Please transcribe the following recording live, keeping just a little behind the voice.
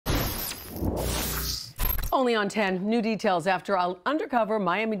Only on 10, new details after an undercover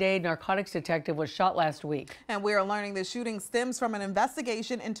Miami-Dade narcotics detective was shot last week. And we are learning the shooting stems from an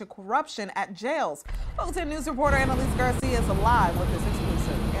investigation into corruption at jails. Local 10 News reporter Annalise Garcia is live with this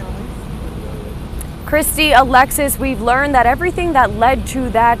exclusive. Annalise. Christy, Alexis, we've learned that everything that led to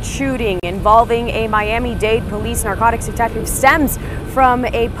that shooting involving a Miami-Dade police narcotics detective stems from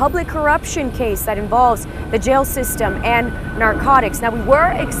a public corruption case that involves the jail system and narcotics. Now, we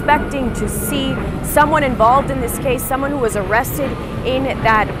were expecting to see someone involved in this case, someone who was arrested in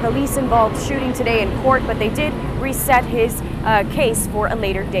that police-involved shooting today in court, but they did reset his case for a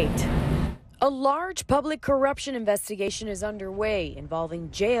later date. A large public corruption investigation is underway involving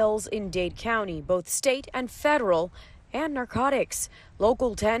jails in Dade County, both state and federal, and narcotics.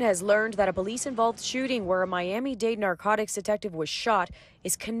 Local 10 has learned that a police-involved shooting where a Miami-Dade narcotics detective was shot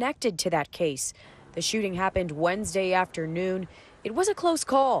is connected to that case. The shooting happened Wednesday afternoon. It was a close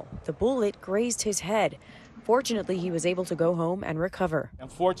call. The bullet grazed his head. Fortunately, he was able to go home and recover.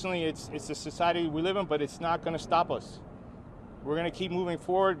 Unfortunately, it's the society we live in, but it's not going to stop us. We're going to keep moving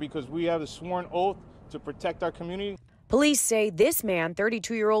forward because we have a sworn oath to protect our community. Police say this man,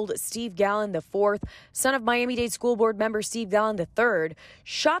 32-year-old Steve Gallen IV, son of Miami-Dade School Board member Steve Gallen III,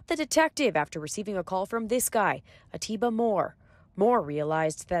 shot the detective after receiving a call from this guy, Atiba Moore. Moore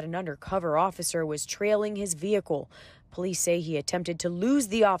realized that an undercover officer was trailing his vehicle. Police say he attempted to lose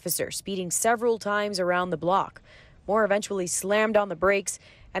the officer, speeding several times around the block. Moore eventually slammed on the brakes,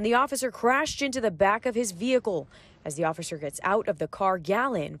 and the officer crashed into the back of his vehicle. As the officer gets out of the car,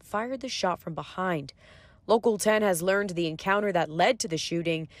 Gallen fired the shot from behind. Local 10 has learned the encounter that led to the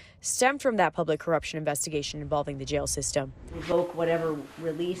shooting stemmed from that public corruption investigation involving the jail system. Revoke whatever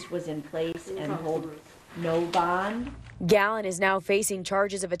release was in place and hold no bond. Gallen is now facing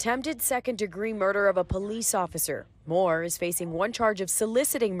charges of attempted second-degree murder of a police officer. Moore is facing one charge of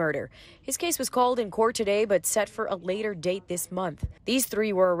soliciting murder. His case was called in court today but set for a later date this month. These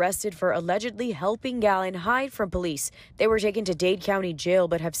three were arrested for allegedly helping Gallen hide from police. They were taken to Dade County Jail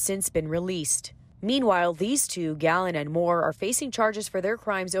but have since been released. Meanwhile, these two, Gallen and Moore, are facing charges for their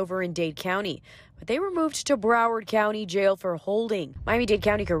crimes over in Dade County, but they were moved to Broward County Jail for holding. Miami-Dade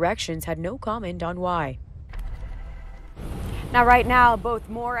County Corrections had no comment on why. Now, right now, both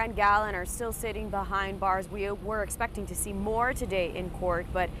Moore and Gallen are still sitting behind bars. We were expecting to see Moore today in court,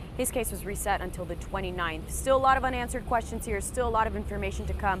 but his case was reset until the 29th. Still a lot of unanswered questions here, still a lot of information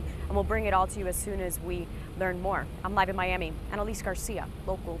to come, and we'll bring it all to you as soon as we learn more. I'm live in Miami. Annalise Garcia,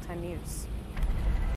 Local 10 News.